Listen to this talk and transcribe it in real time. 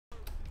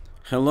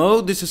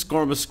Hello, this is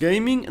Corbus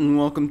Gaming and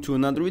welcome to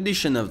another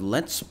edition of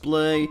Let's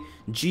Play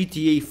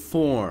GTA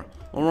 4.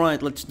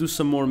 Alright, let's do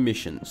some more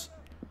missions.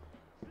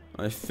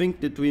 I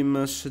think that we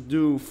must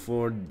do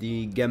for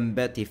the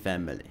Gambetti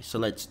family, so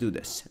let's do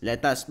this.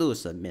 Let us do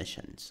some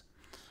missions.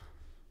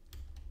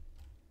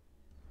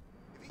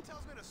 If he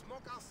tells me to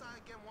smoke outside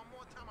again one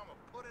more time, I'm gonna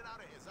put it out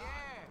of his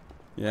eye.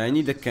 Yeah, I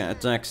need a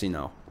taxi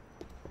now.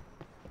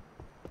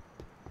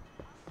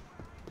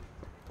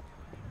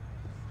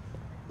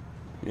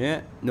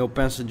 Yeah, no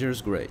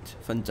passengers, great.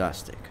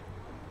 Fantastic.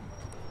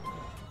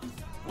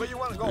 Where you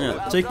wanna go?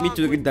 Yeah, take me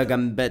to the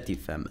Gambetti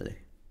family.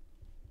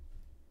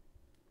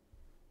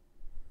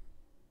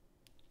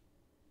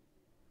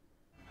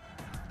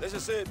 This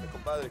is it,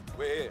 compadre.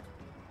 We're here.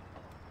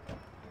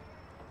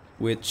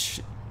 Which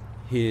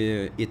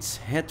its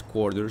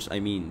headquarters, I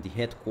mean the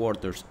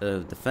headquarters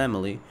of the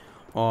family,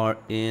 are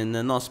in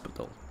an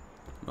hospital.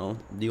 Well,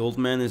 the old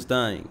man is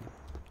dying.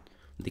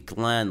 The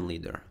clan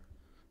leader,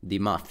 the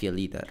mafia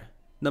leader,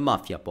 the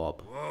mafia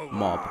mob,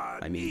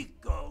 I mean.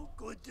 Niko,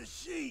 good to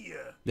see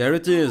you. There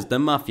it is, the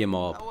mafia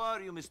mob. How are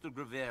you, Mr.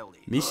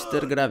 Gravelli? Mr.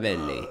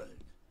 Gravelli.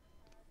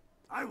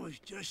 I was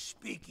just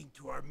speaking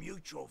to our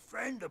mutual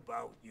friend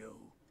about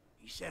you.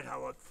 He said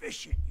how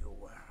efficient you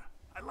were.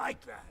 I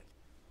like that.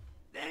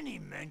 Then he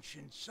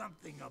mentioned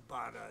something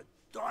about a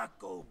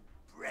Darko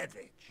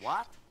Brevic.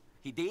 What?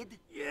 He did?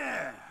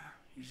 Yeah,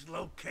 he's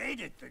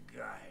located the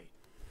guy.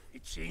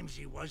 It seems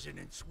he wasn't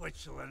in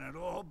Switzerland at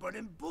all, but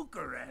in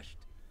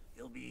Bucharest.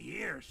 He'll be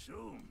here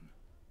soon.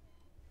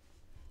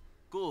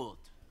 Good,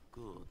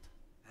 good.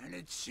 And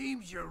it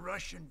seems your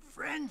Russian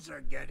friends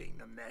are getting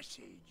the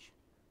message.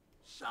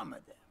 Some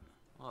of them.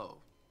 Oh,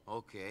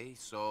 okay,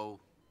 so...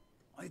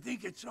 I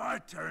think it's our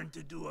turn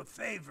to do a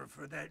favor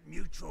for that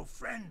mutual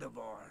friend of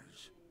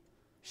ours.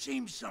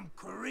 Seems some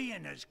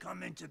Korean has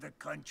come into the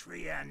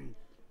country and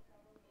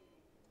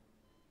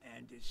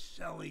is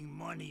selling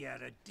money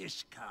at a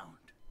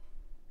discount.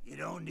 You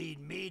don't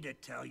need me to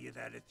tell you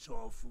that it's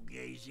all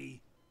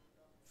fugazi.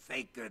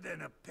 Faker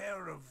than a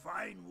pair of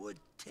Vinewood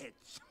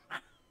tits.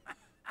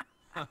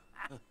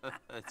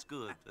 That's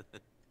good.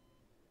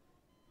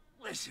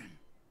 Listen,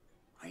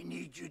 I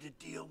need you to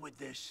deal with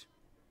this.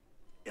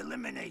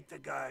 Eliminate the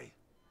guy.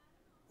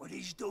 What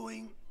he's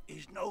doing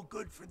is no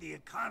good for the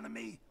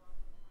economy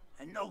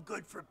and no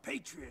good for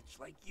patriots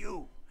like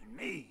you and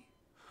me.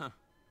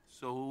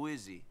 So who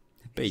is he?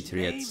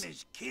 Patriots. His name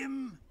is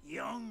Kim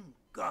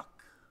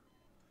Young-guk.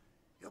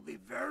 He'll be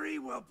very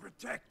well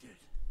protected.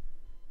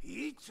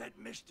 He eats at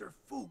Mr.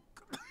 Fook.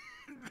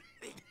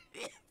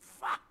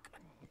 Fuck.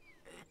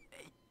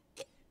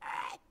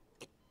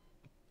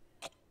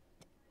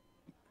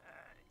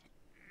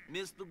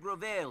 Mr.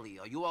 Gravelli,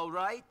 are you all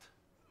right?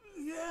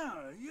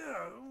 Yeah.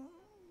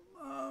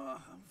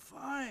 I'm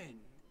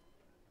fine.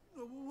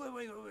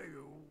 Wait.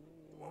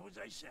 What was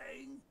I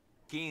saying?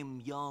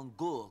 Kim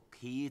Young-guk,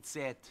 he eats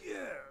at...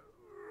 Yeah,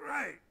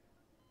 right.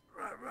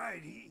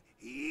 He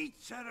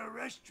eats at a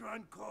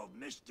restaurant called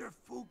Mr.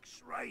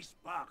 Fook's Rice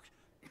Box.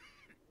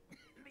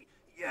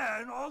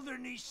 Yeah, in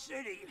Alderney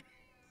City.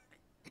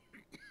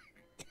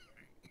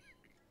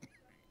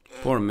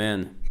 Poor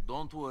man.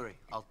 Don't worry,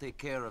 I'll take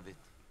care of it.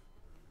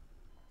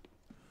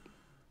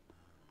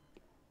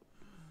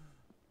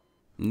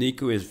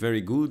 Niko is very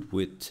good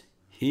with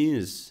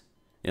his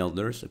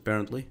elders,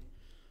 apparently.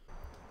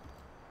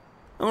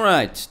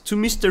 Alright, to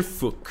Mr.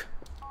 Fook.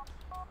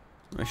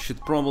 I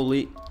should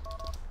probably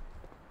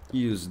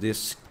use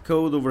this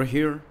code over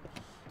here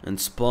and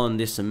spawn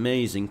this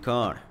amazing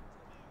car.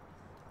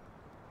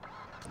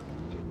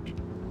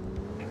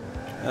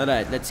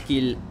 Alright, let's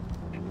kill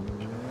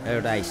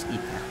a rice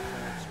eater.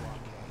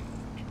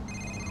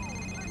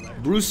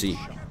 Brucey.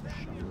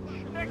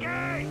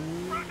 Nicky!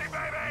 Brucey,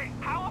 baby!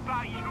 How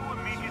about you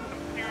and me get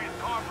some serious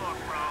car luck,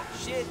 bro?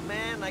 Shit,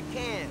 man, I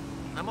can't.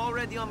 I'm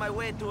already on my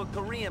way to a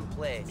Korean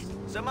place.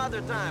 Some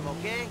other time,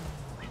 okay?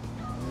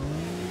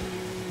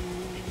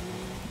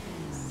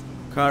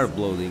 Carb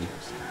loading.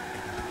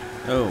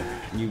 Oh,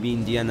 you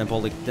mean the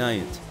anabolic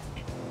diet.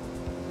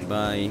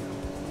 By...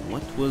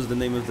 what was the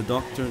name of the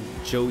doctor?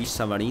 Joey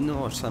Savarino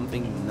or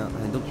something? No,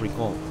 I don't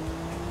recall.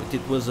 But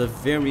it was a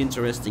very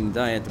interesting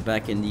diet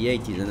back in the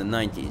 80s and the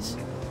 90s.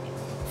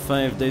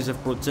 5 days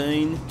of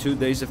protein, 2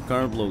 days of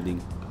carb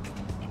loading.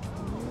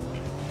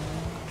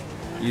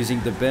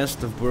 Using the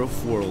best of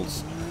both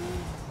worlds.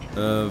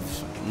 Of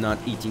not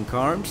eating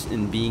carbs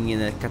and being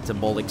in a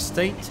catabolic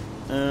state,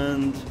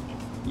 and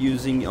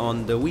using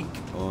on the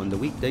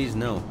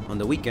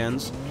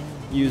weekends,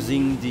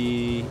 using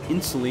the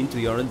insulin to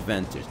your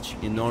advantage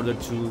in order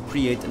to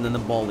create an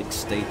anabolic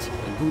state,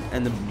 a good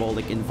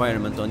anabolic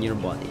environment on your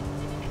body.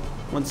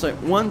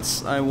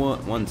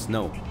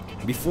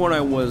 Before I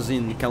was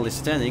in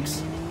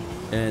calisthenics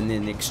and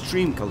in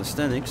extreme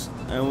calisthenics,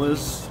 I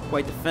was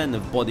quite a fan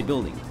of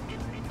bodybuilding,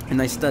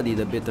 and I studied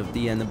a bit of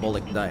the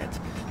anabolic diet.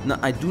 Now,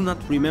 I do not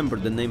remember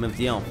the name of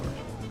the author.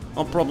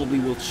 I'll probably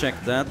will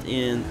check that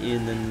in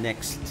the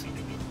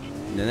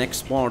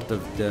next part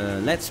of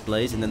the Let's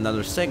Plays. In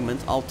another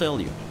segment, I'll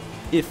tell you,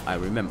 if I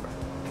remember.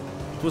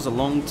 It was a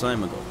long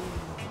time ago.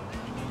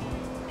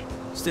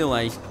 Still,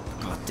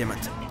 God damn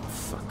it.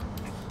 Fuck.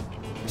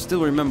 I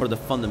still remember the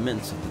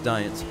fundamentals of the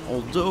diet,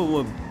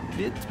 although a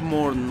bit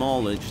more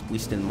knowledge, at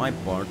least in my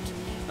part,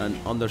 and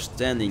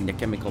understanding the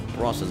chemical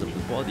process of the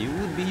body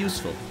would be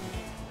useful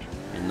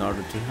in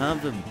order to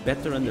have a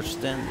better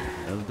understanding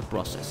of the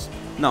process.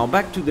 Now,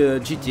 back to the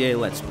GTA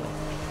Let's Play.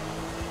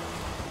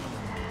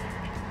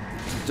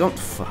 Don't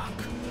fuck.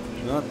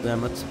 God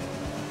damn it.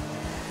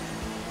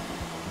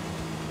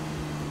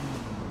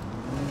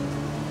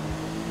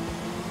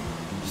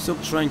 Still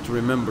trying to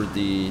remember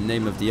the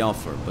name of the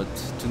author, but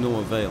to no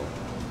avail.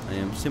 I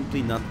am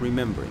simply not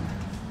remembering.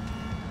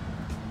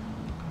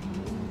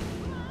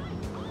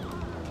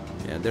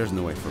 Yeah, there's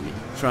no way for me.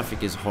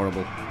 Traffic is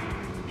horrible.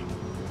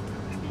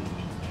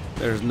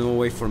 There's no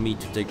way for me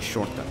to take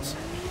shortcuts.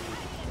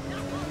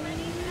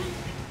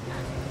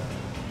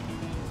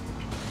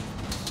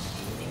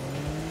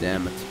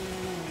 Damn it.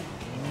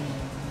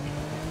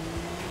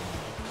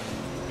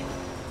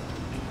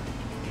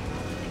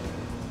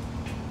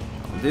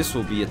 This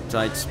will be a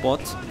tight spot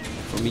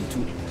for me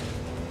to...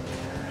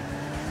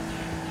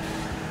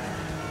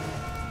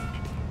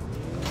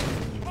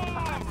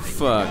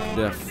 Fuck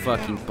the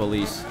fucking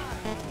police.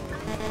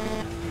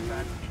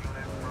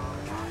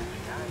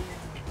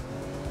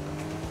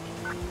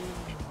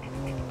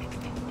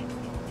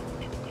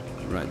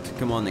 Right,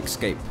 come on,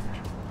 escape.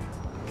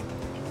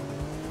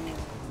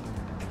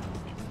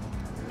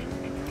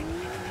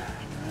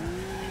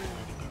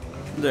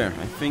 There,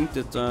 I think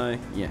that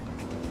yeah.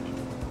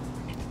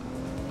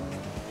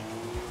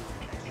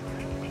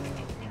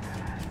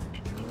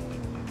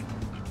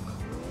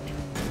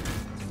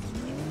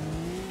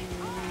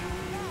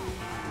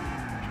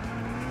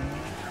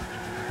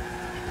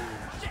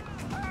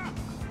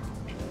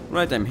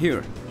 Right, I'm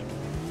here.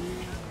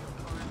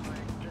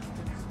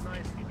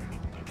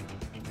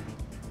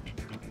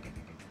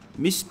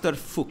 Mr.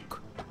 Fook,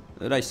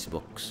 rice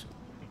box.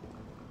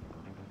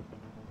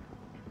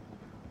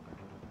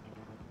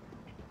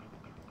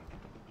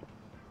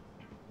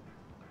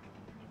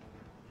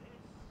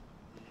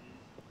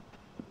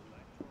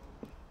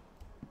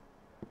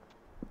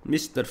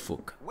 Mr.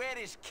 Fook. Where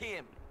is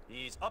Kim?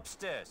 He's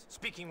upstairs,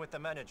 speaking with the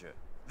manager.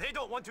 They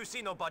don't want to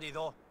see nobody,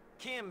 though.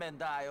 Kim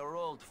and I are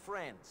old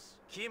friends.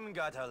 Kim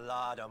got a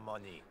lot of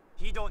money.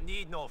 He don't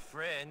need no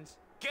friends.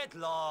 Get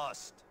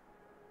lost!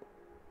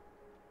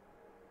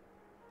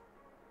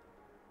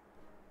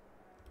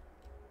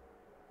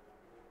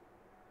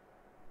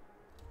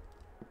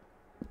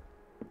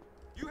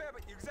 You have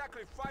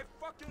exactly 5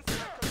 fucking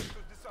seconds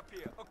to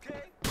disappear,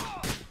 okay?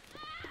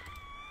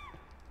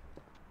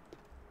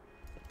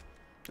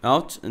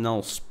 Out, and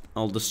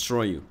I'll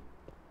destroy you.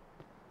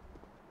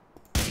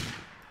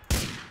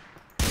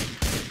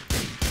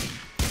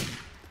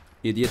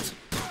 Idiot.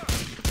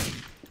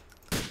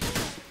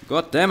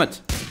 God damn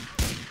it.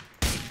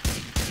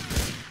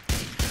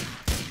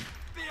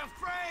 Be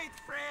afraid,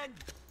 friend.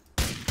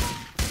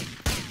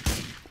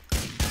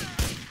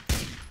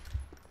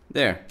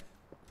 There.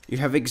 You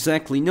have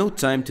exactly no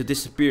time to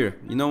disappear.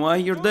 You know why?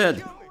 You're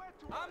dead.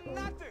 I'm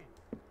nothing.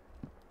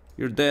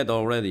 You're dead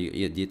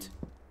already, idiot.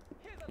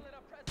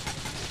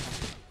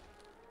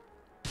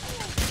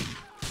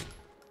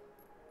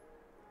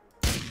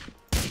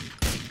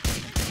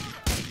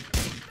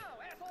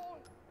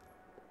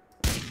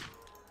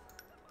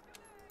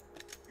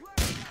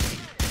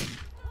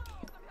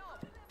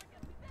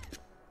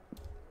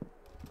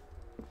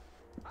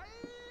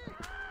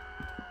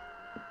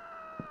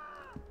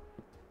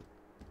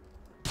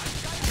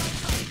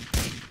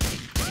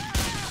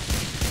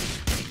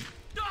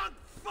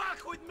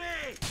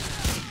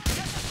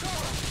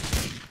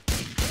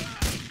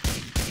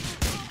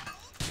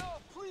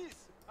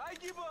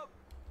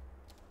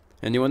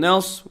 Anyone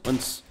else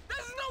wants?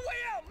 There's no way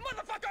out,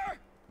 motherfucker!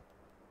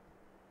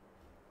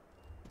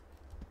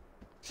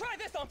 Try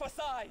this on for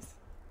size!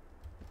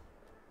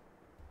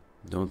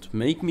 Don't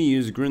make me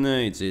use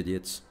grenades,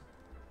 idiots.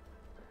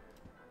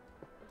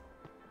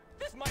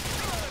 This might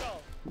kill it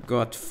all!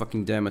 God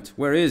fucking damn it.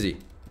 Where is he?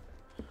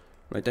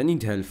 Right, I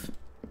need help.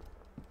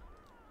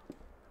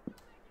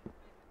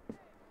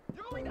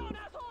 You're going down,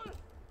 asshole!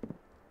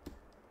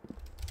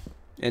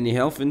 Any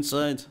health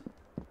inside?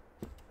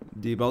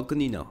 The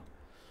balcony? No.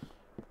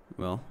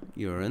 Well,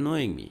 you're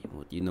annoying me.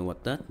 Well, you know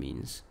what that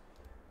means.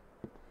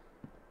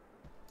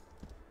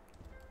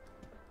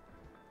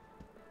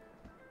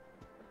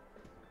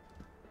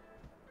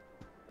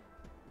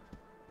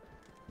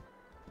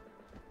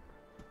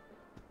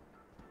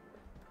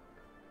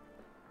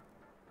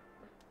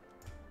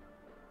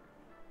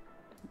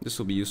 This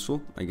will be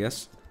useful, I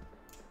guess.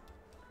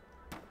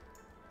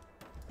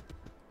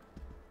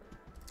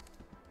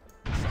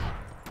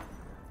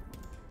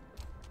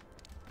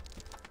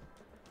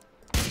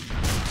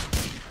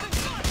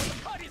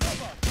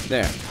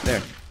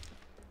 There.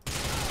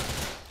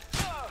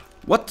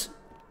 What?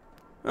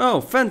 Oh,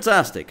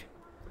 fantastic.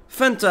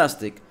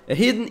 Fantastic. A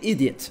hidden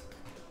idiot.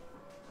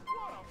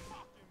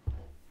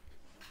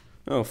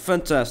 Oh,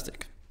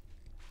 fantastic.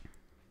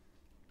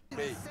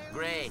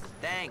 Great,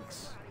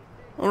 thanks.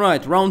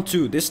 Alright, round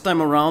 2. This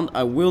time around,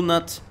 I will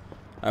not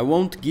I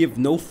won't give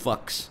no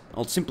fucks.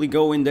 I'll simply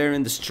go in there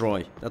and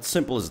destroy. That's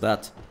simple as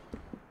that.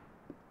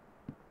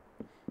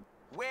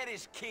 Where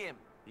is Kim?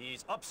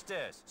 He's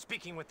upstairs,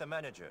 speaking with the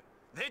manager.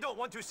 They don't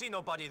want to see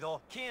nobody,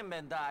 though. Kim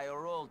and I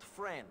are old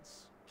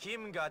friends.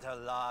 Kim got a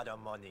lot of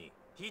money.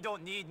 He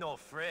don't need no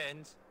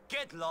friends.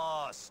 Get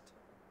lost!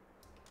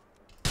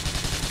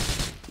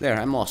 There,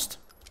 I'm lost.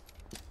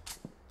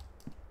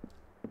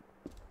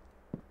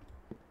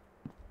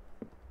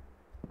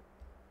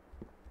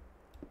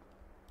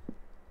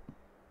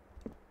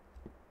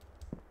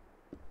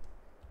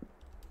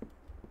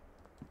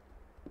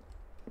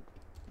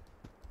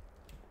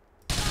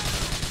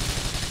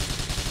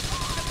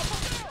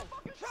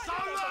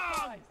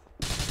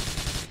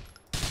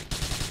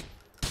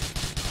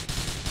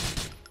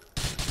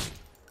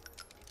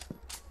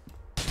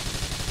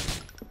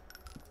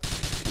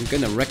 I'm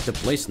gonna wreck the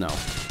place now.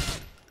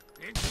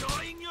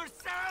 Enjoying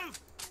yourself?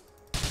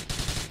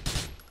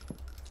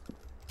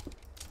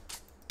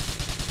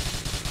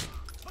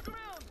 Look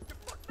around! You're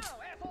fucked now,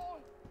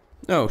 asshole!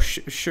 Oh,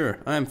 sure,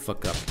 I'm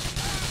fucked up.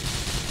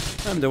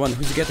 I'm the one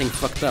who's getting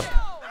fucked up.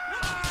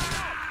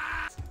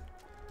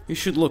 You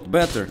should look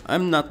better.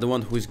 I'm not the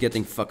one who's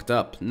getting fucked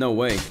up. No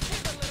way.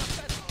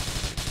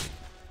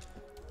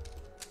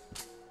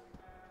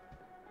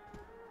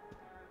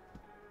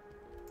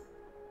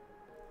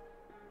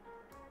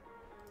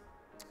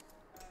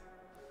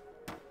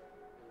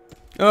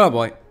 Oh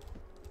boy.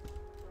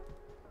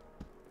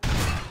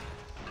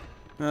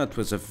 That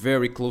was a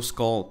very close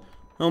call.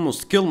 I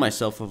almost killed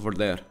myself over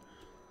there.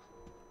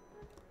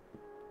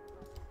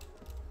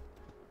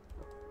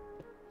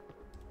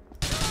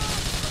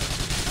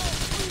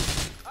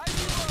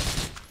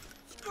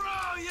 Screw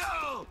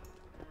you!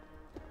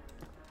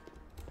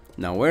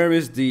 Now where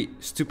is the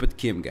stupid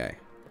Kim guy?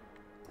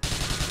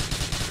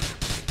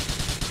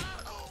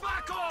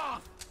 Fuck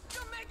off!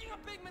 You're making a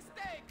big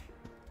mistake!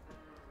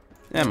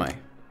 Am I?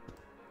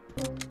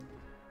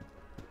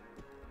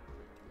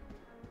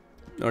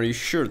 Are you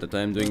sure that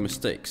I'm doing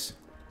mistakes?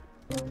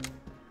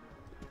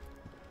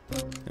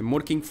 I'm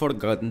working for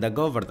the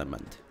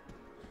government.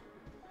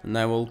 And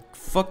I will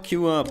fuck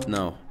you up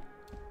now.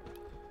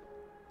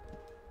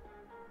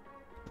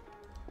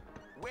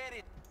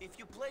 If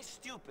you play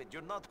stupid,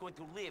 you're not going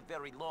to live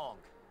very long.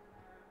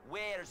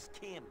 Where's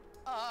Kim?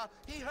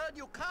 He heard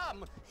you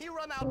come. He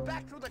run out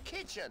back through the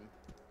kitchen.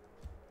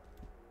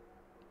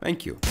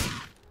 Thank you.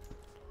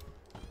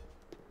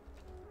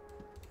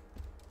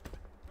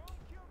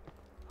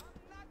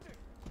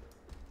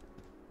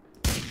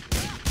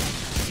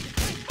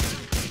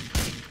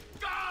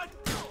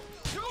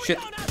 Shit.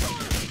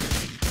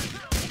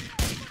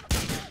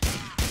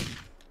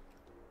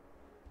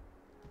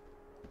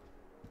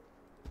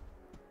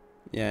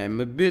 Yeah, I'm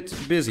a bit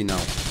busy now.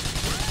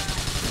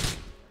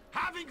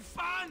 Having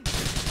fun?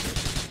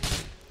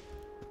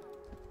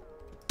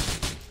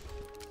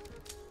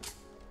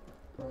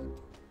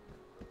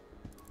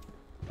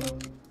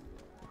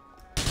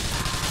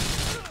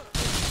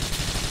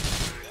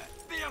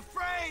 Be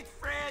afraid,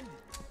 friend!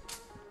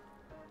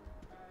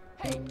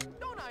 Hey,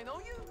 don't I know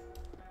you?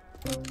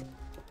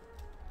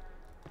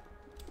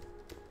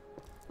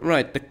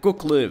 Right, the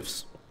cook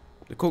lives.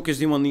 The cook is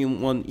the only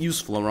one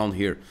useful around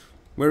here.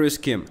 Where is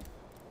Kim?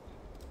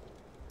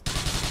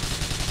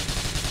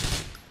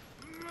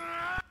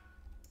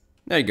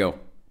 There you go.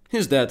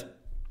 He's dead.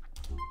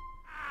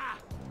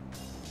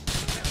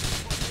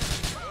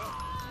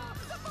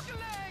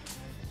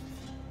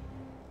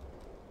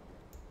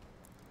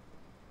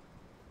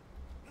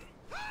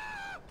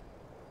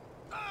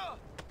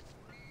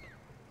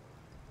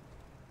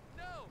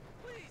 No,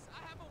 please, I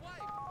have a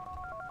wife.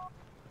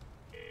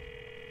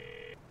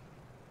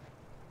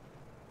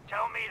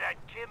 Tell me that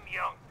Kim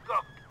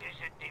Young-guk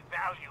isn't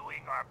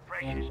devaluing our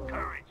precious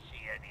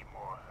currency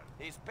anymore.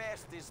 He's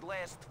passed his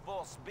last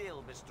false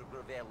bill, Mr.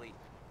 Gravelli.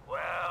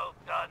 Well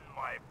done,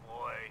 my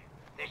boy.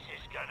 This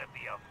is gonna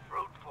be a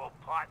fruitful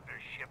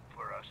partnership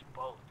for us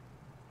both.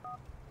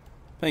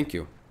 Thank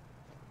you.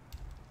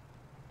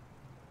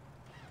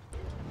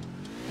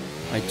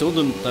 I told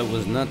him that I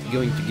was not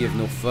going to give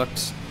no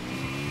fucks.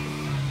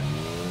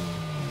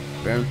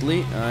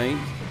 Apparently, I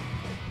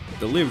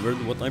delivered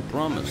what I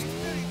promised.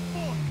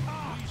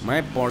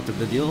 My part of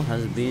the deal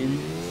has been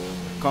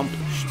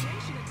accomplished.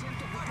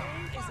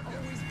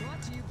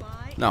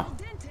 Now,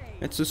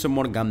 let's do some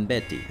more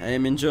gambetti. I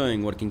am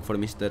enjoying working for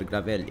Mr.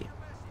 Gravelli.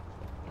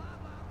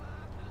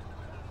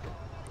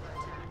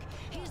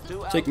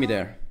 Take me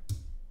there.